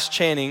girl asked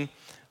Channing,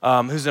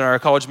 who's in our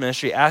college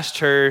ministry, asked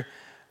her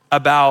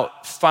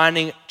about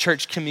finding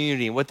church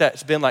community, what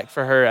that's been like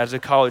for her as a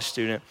college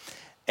student.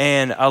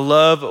 And I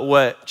love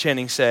what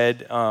Channing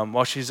said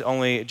while she's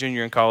only a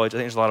junior in college. I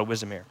think there's a lot of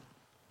wisdom here.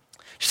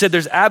 She said,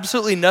 there's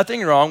absolutely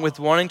nothing wrong with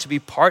wanting to be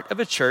part of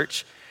a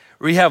church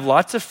where you have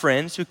lots of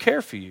friends who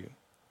care for you.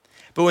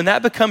 But when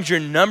that becomes your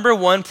number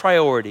one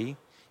priority,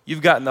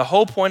 you've gotten the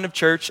whole point of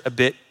church a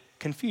bit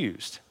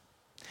confused.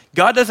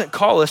 God doesn't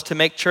call us to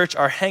make church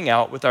our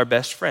hangout with our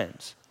best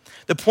friends.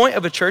 The point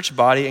of a church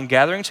body and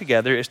gathering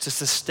together is to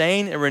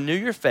sustain and renew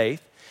your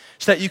faith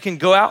so that you can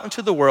go out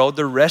into the world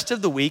the rest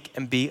of the week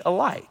and be a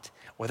light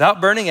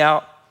without burning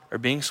out or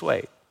being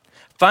swayed.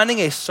 Finding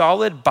a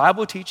solid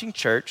Bible-teaching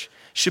church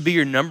should be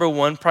your number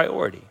one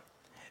priority.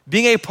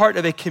 Being a part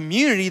of a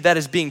community that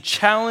is being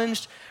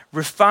challenged,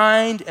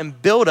 refined,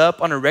 and built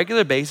up on a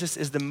regular basis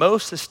is the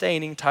most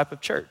sustaining type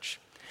of church.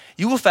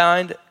 You will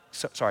find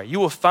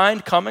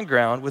common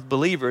ground with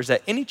believers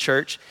at any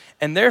church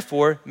and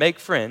therefore make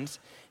friends.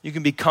 You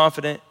can be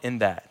confident in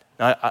that.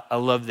 Now, I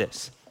love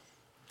this.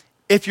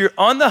 If you're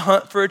on the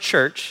hunt for a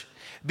church,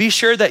 be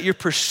sure that your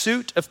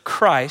pursuit of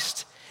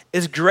Christ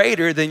is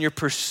greater than your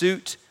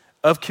pursuit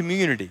of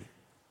community.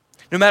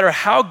 No matter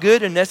how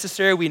good and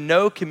necessary we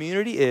know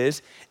community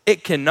is,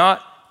 it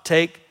cannot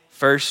take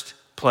first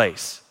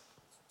place.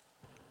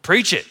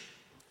 Preach it.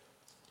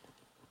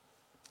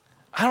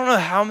 I don't know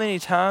how many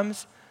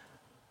times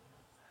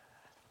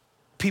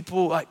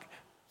people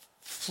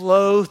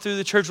flow through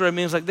the church. What I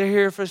mean is they're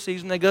here for a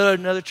season, they go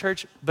to another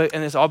church,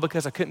 and it's all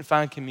because I couldn't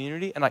find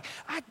community. And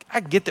I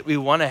get that we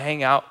want to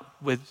hang out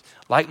with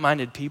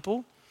like-minded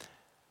people,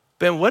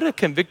 Ben, what a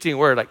convicting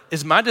word. Like,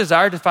 is my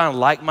desire to find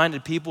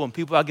like-minded people and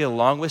people I get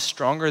along with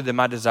stronger than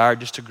my desire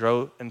just to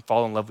grow and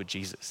fall in love with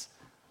Jesus?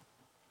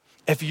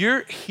 If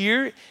you're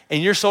here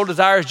and your sole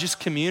desire is just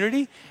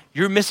community,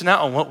 you're missing out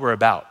on what we're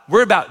about.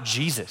 We're about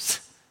Jesus.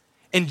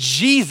 And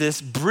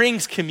Jesus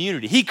brings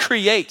community. He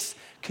creates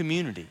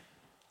community.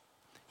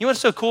 You know what's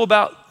so cool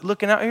about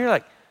looking out here?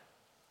 Like,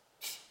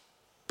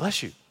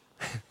 bless you.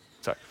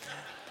 Sorry.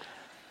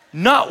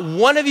 Not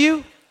one of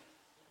you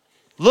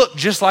look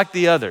just like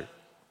the other.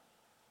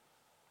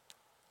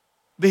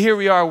 But here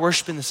we are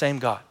worshiping the same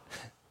God.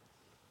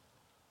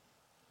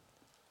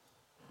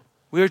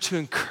 We are to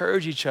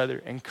encourage each other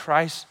in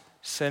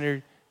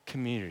Christ-centered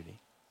community.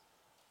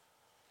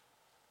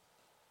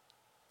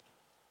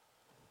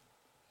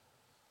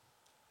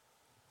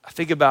 I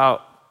think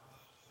about,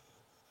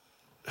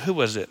 who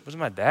was it? Was it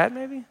my dad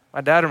maybe?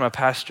 My dad or my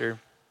pastor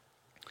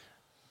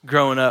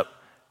growing up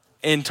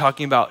and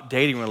talking about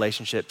dating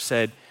relationships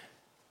said,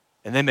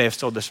 and they may have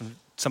stole this from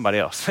somebody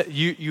else,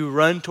 you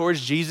run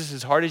towards Jesus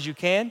as hard as you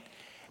can,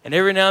 and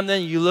every now and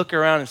then you look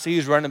around and see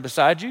who's running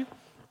beside you,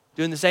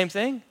 doing the same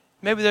thing.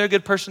 Maybe they're a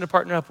good person to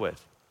partner up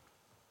with.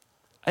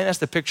 I think that's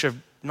the picture of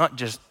not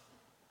just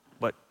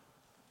what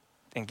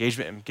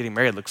engagement and getting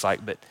married looks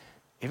like, but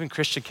even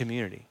Christian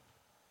community.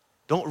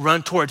 Don't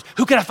run towards,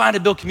 who can I find to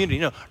build community?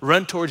 No,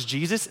 run towards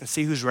Jesus and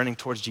see who's running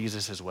towards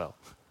Jesus as well.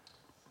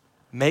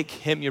 Make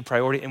him your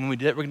priority. And when we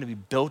do that, we're going to be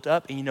built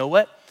up. And you know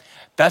what?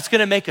 That's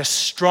going to make us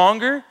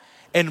stronger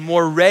and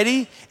more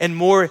ready and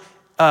more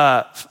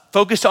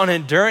focused on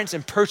endurance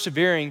and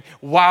persevering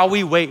while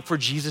we wait for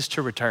Jesus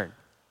to return.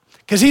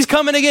 Because he's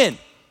coming again.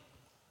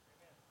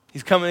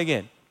 He's coming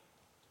again.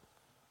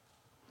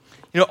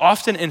 You know,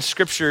 often in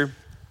Scripture,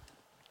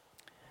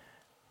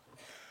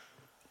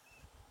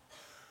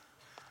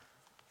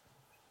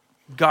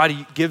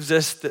 God gives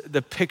us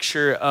the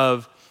picture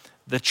of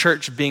the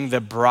church being the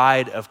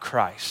bride of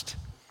Christ.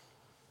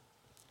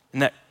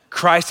 And that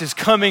Christ is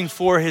coming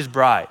for his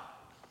bride.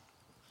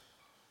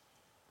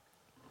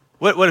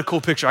 What a cool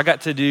picture. I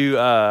got to do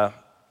a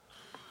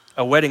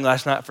wedding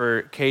last night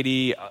for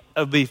Katie. It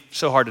would be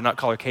so hard to not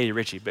call her Katie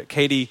Ritchie, but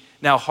Katie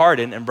now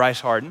Harden and Bryce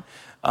Harden.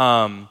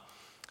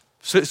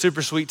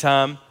 Super sweet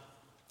time.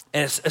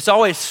 And it's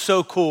always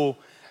so cool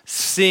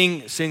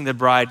seeing the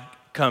bride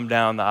come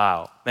down the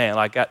aisle. Man,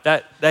 like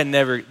that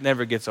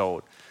never gets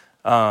old.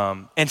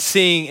 And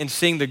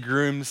seeing the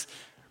groom's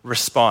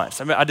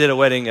response. I mean, I did a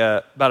wedding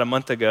about a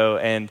month ago,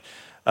 and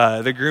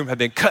the groom had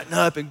been cutting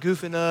up and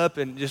goofing up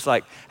and just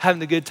like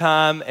having a good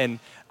time. And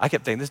I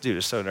kept thinking, this dude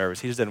is so nervous.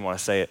 He just didn't want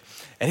to say it.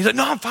 And he's like,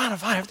 no, I'm fine.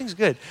 Everything's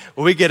good.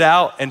 Well, we get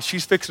out, and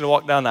she's fixing to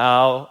walk down the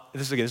aisle.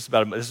 This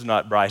is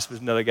not Bryce, but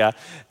it's another guy.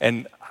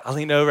 And I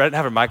leaned over. I didn't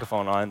have her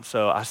microphone on,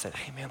 so I said,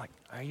 hey, man, like,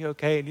 are you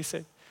okay? And he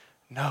said,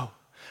 no,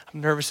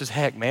 I'm nervous as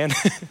heck, man.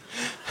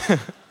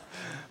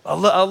 I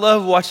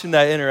love watching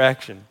that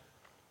interaction.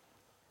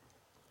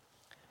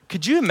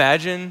 Could you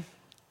imagine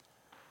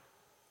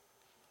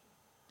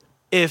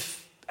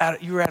if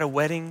you were at a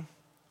wedding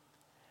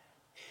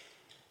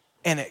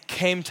and it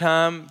came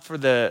time for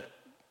the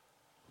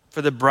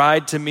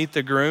bride to meet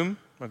the groom?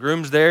 The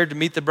groom's there to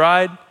meet the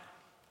bride,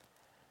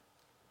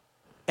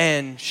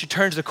 and she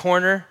turns the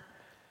corner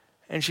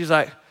and she's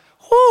like,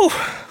 whoo,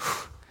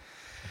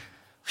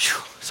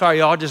 sorry,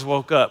 y'all, just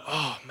woke up.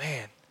 Oh,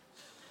 man.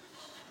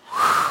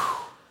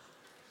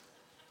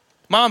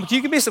 Mom, can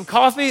you give me some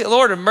coffee?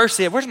 Lord of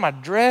mercy, where's my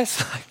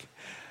dress?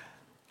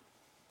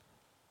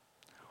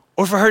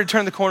 Or for her to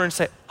turn the corner and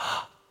say,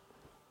 oh,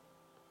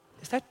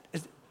 is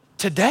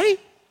today?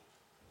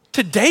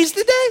 Today's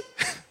the day?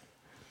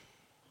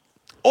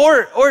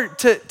 or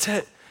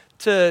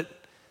to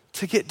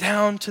get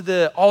down to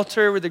the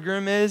altar where the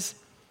groom is,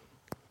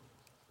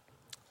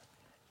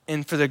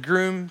 and for the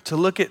groom to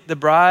look at the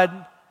bride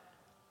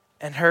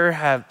and her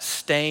have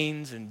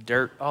stains and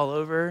dirt all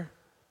over her.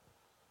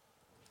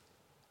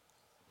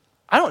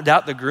 I don't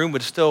doubt the groom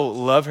would still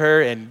love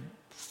her and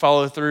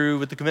follow through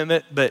with the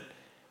commitment, but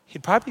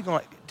he'd probably be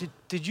going like,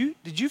 did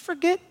you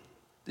forget?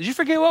 Did you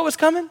forget what was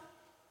coming?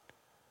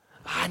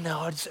 I know,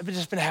 I've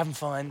just been having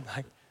fun.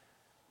 Like,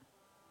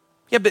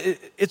 yeah, but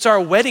it's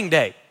our wedding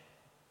day.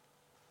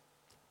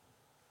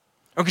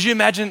 Or could you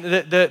imagine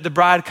the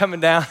bride coming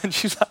down and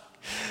she's like,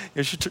 you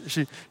know,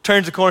 she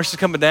turns the corner, she's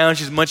coming down,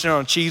 she's munching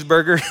on a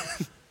cheeseburger.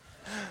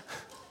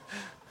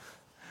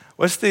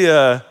 What's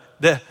the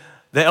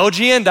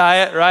LGN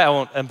diet, right? I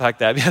won't unpack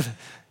that.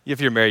 If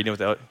you're married, you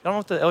don't know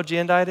what the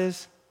LGN diet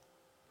is?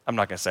 I'm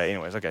not going to say it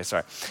anyways. Okay,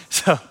 sorry.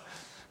 So,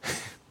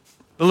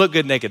 the look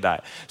good naked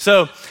diet.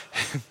 So,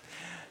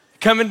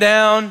 coming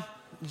down,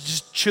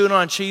 just chewing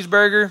on a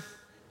cheeseburger.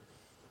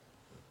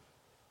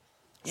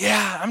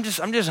 Yeah, I'm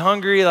just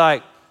hungry.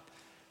 Like,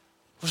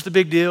 what's the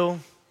big deal?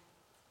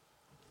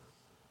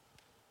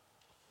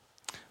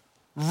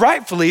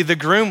 Rightfully, the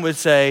groom would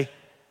say,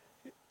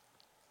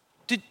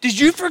 Did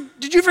you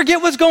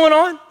forget what's going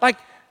on? Like,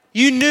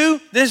 you knew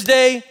this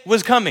day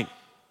was coming.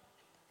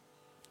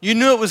 You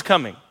knew it was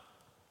coming.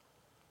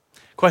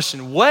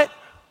 Question, what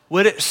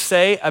would it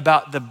say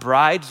about the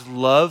bride's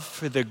love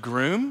for the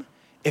groom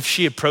if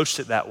she approached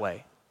it that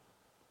way.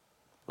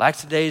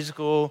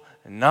 Lackadaisical,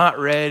 not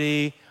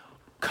ready,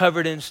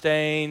 covered in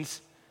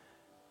stains,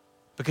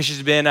 because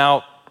she's been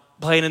out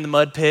playing in the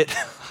mud pit.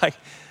 Like,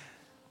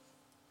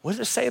 what does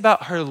it say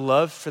about her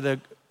love for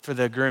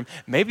the groom?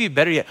 Maybe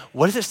better yet,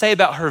 what does it say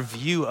about her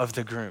view of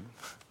the groom?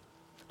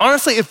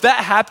 Honestly, if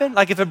that happened,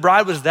 like if a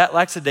bride was that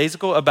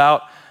lackadaisical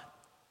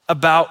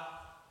about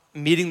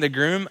meeting the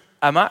groom,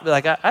 I might be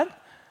like,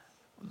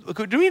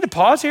 do we need to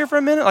pause here for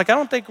a minute? Like, I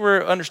don't think we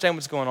understand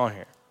what's going on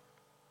here.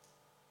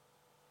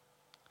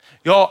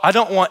 Y'all, I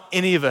don't want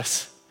any of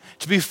us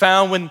to be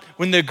found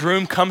when the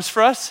groom comes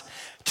for us,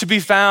 to be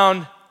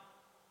found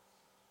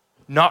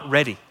not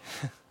ready.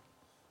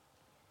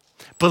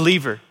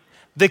 Believer,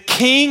 the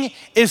king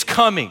is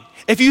coming.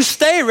 If you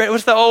stay ready,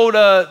 what's the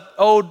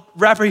old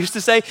rapper used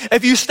to say?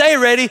 If you stay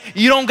ready,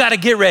 you don't got to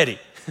get ready.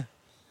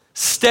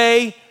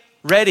 Stay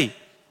ready.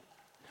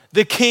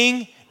 The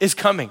king is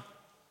coming.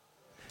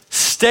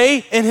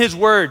 Stay in his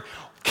word.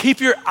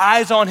 Keep your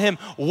eyes on him.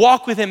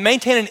 Walk with him.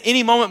 Maintain an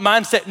any moment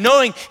mindset,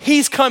 knowing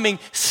he's coming.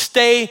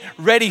 Stay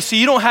ready. So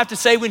you don't have to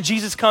say when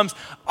Jesus comes,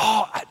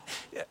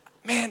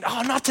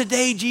 not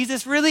today,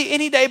 Jesus. Really,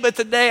 any day but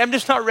today. I'm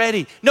just not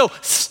ready. No,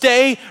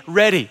 stay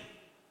ready.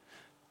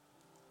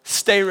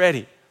 Stay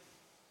ready.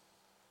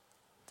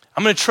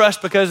 I'm going to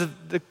trust, because of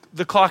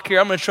the clock here,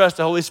 I'm going to trust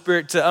the Holy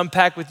Spirit to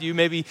unpack with you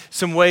maybe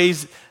some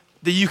ways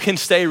that you can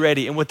stay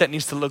ready and what that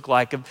needs to look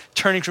like, of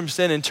turning from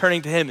sin and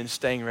turning to him and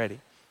staying ready.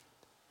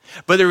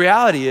 But the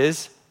reality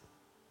is,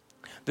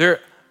 there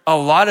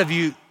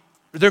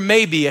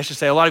may be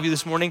a lot of you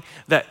this morning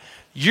that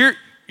you're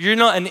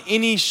not in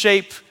any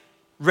shape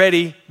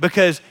ready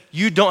because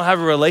you don't have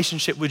a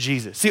relationship with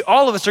Jesus. See,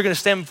 all of us are going to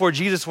stand before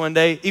Jesus one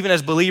day, even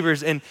as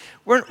believers, and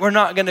we're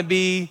not going to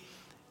be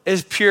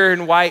as pure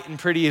and white and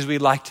pretty as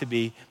we'd like to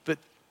be, but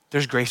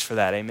there's grace for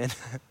that, amen?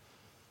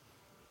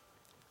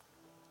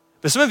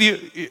 But some of you,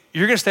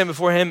 you're going to stand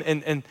before him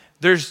and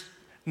there's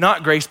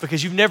not grace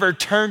because you've never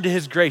turned to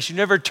his grace. You've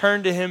never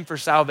turned to him for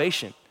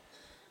salvation.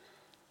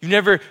 You've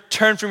never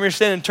turned from your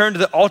sin and turned to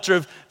the altar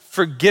of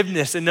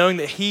forgiveness and knowing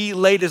that he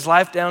laid his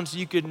life down so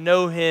you could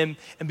know him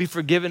and be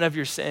forgiven of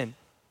your sin.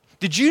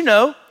 Did you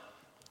know,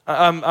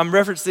 I'm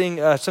referencing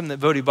something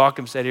that Vodi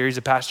Bakum said here. He's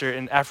a pastor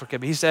in Africa,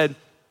 but he said,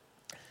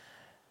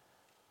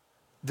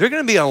 there are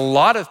going to be a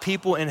lot of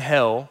people in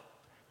hell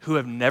who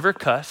have never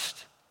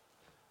cussed,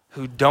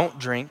 who don't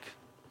drink,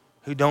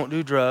 who don't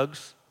do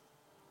drugs,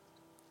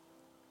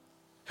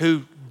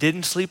 who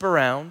didn't sleep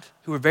around,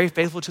 who were very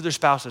faithful to their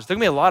spouses. There are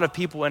going to be a lot of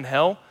people in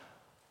hell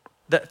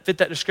that fit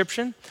that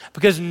description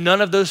because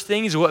none of those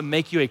things are what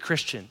make you a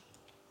Christian.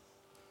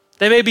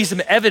 There may be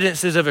some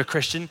evidences of a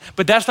Christian,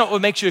 but that's not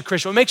what makes you a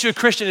Christian. What makes you a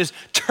Christian is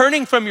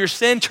turning from your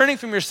sin, turning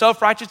from your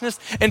self-righteousness,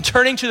 and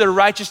turning to the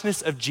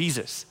righteousness of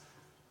Jesus.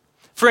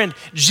 Friend,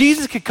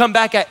 Jesus could come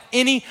back at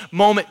any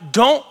moment.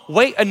 Don't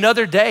wait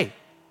another day.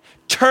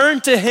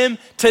 Turn to him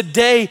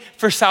today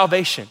for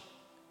salvation.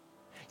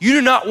 You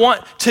do not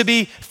want to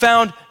be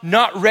found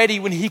not ready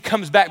when he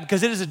comes back,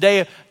 because it is a day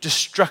of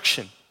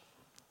destruction.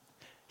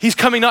 He's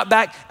coming not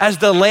back as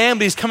the lamb,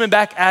 but he's coming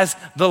back as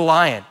the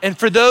lion. And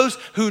for those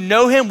who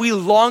know him, we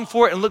long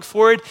for it and look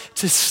forward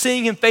to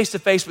seeing him face to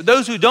face. But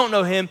those who don't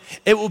know him,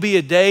 it will be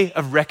a day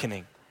of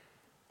reckoning.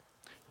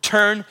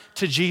 Turn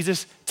to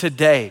Jesus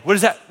today. What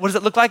does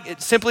that look like?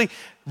 It's simply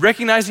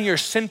recognizing you're a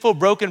sinful,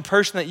 broken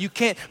person, that you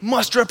can't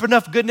muster up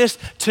enough goodness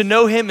to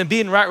know him and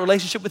be in right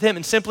relationship with him,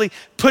 and simply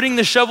putting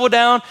the shovel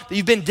down that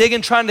you've been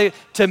digging, trying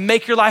to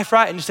make your life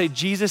right, and just say,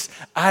 Jesus,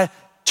 I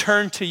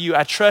turn to you.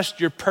 I trust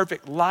your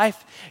perfect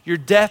life, your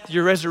death,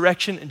 your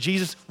resurrection, and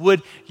Jesus,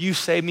 would you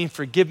save me and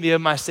forgive me of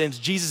my sins?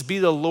 Jesus, be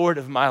the Lord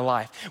of my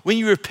life. When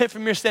you repent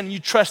from your sin and you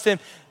trust him,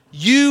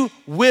 you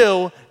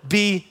will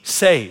be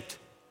saved.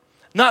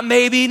 Not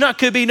maybe, not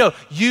could be, no,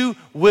 you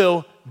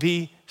will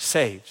be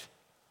saved.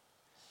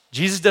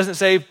 Jesus doesn't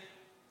save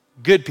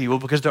good people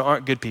because there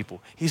aren't good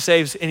people. He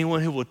saves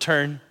anyone who will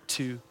turn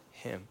to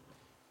him.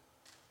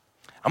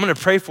 I'm gonna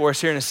pray for us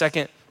here in a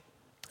second,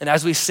 and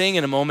as we sing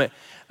in a moment,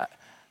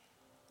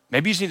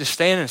 maybe you just need to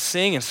stand and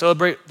sing and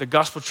celebrate the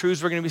gospel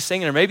truths we're gonna be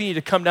singing, or maybe you need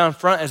to come down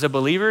front as a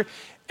believer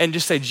and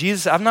just say,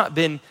 Jesus, I've not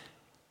been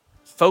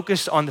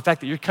focused on the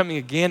fact that you're coming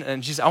again,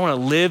 and Jesus, I wanna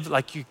live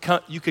like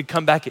you could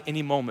come back at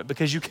any moment,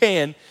 because you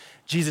can.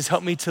 Jesus,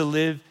 help me to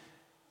live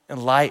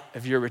in light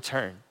of your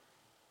return.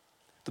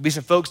 There'll be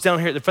some folks down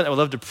here at the front that would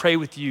love to pray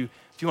with you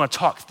if you wanna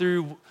talk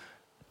through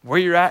where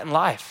you're at in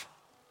life,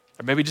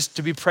 or maybe just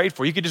to be prayed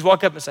for. You could just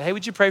walk up and say, hey,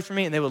 would you pray for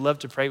me? And they would love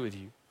to pray with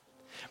you.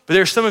 But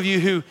there are some of you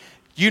who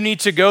you need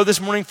to go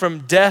this morning from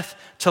death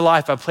to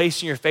life by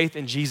placing your faith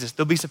in Jesus.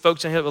 There'll be some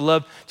folks down here that would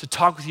love to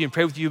talk with you and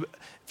pray with you.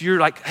 If you're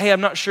like, hey,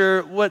 I'm not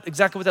sure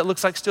exactly what that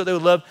looks like still, they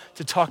would love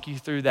to talk you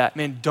through that.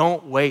 Man,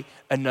 don't wait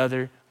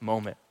another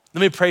moment.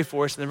 Let me pray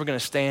for us, and then we're gonna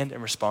stand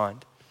and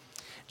respond.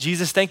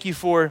 Jesus, thank you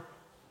for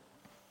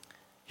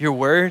your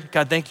word.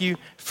 God, thank you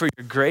for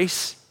your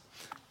grace.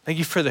 Thank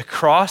you for the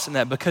cross, and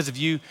that because of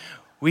you,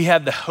 we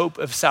have the hope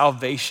of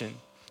salvation,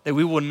 that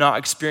we will not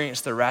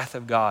experience the wrath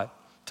of God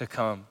to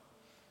come.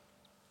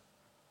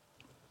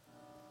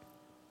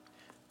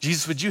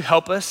 Jesus, would you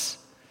help us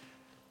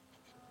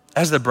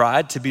as the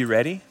bride to be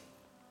ready,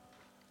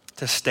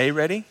 to stay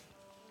ready,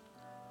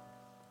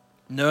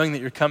 knowing that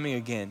you're coming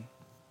again?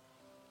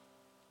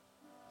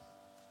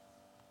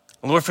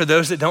 Lord, for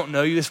those that don't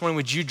know you this morning,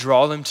 would you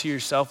draw them to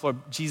yourself? Lord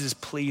Jesus,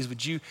 please,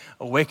 would you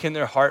awaken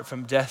their heart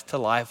from death to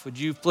life? Would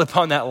you flip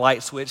on that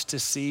light switch to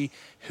see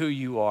who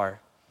you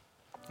are?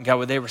 And God,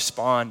 would they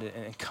respond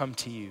and come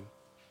to you?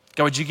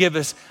 God, would you give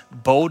us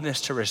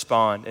boldness to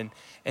respond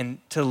and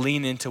to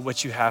lean into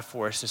what you have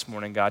for us this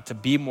morning, God, to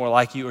be more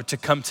like you or to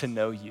come to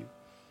know you?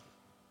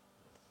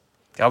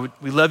 God,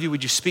 we love you.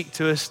 Would you speak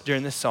to us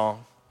during this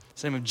song?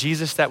 In the name of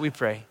Jesus that we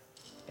pray.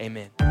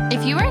 Amen.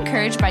 If you were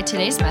encouraged by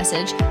today's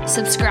message,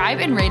 subscribe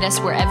and rate us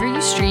wherever you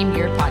stream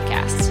your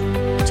podcasts.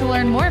 To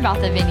learn more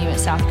about the venue at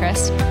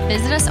Southcrest,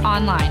 visit us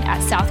online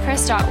at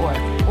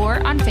southcrest.org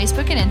or on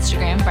Facebook and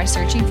Instagram by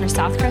searching for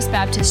Southcrest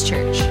Baptist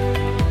Church.